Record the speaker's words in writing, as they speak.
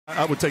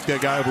I would take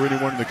that guy over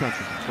anyone in the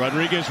country.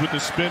 Rodriguez with the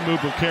spin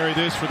move will carry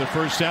this for the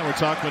first down. We're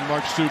talking with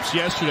Mark Stoops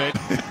yesterday.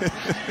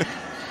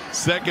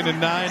 2nd and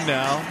 9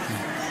 now.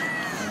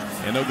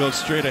 And they'll go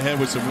straight ahead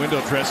with some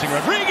window dressing.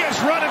 Rodriguez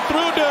running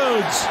through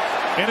dudes.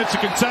 And it's a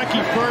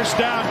Kentucky first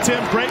down.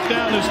 Tim, break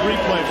down this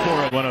replay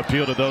for it. Want to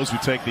appeal to those who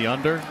take the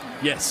under?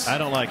 Yes. I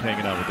don't like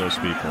hanging out with those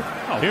people.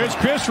 Here's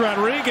Chris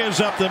Rodriguez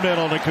up the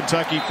middle to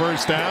Kentucky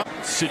first down.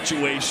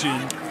 Situation,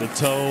 the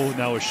toe,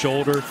 now a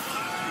shoulder.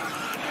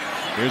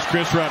 Here's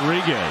Chris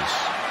Rodriguez.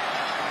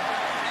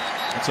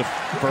 That's a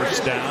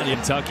first down.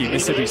 Kentucky,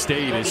 Mississippi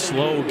State is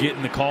slow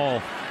getting the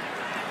call.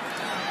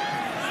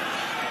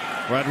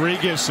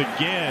 Rodriguez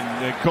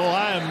again. Cole,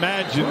 I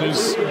imagine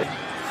this.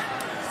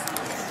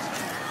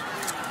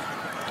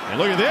 And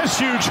look at this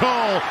huge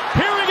hole.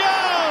 Here he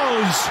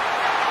goes.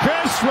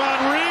 Chris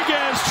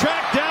Rodriguez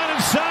tracked down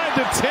inside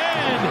the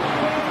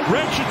 10.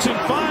 Richardson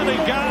finally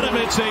got him.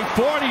 It's a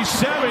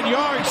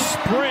 47-yard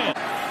sprint.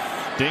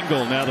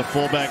 Dingle now the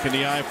fullback in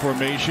the I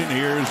formation.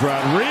 Here's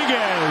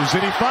Rodriguez,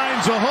 and he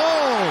finds a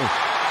hole.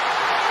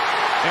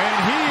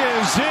 And he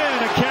is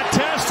in. A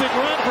fantastic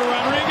run for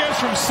Rodriguez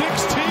from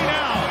 16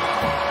 out.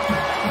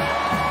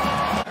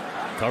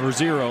 Cover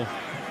 0.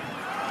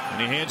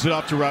 And he hands it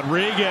off to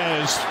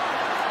Rodriguez.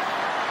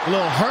 A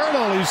little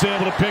hurdle. He's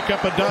able to pick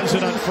up a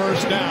dozen on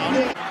first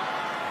down.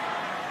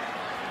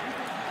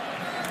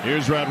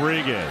 Here's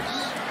Rodriguez.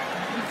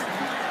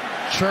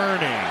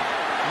 Churning,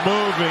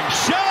 moving,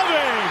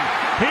 shoving.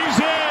 He's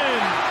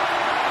in.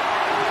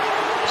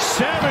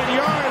 7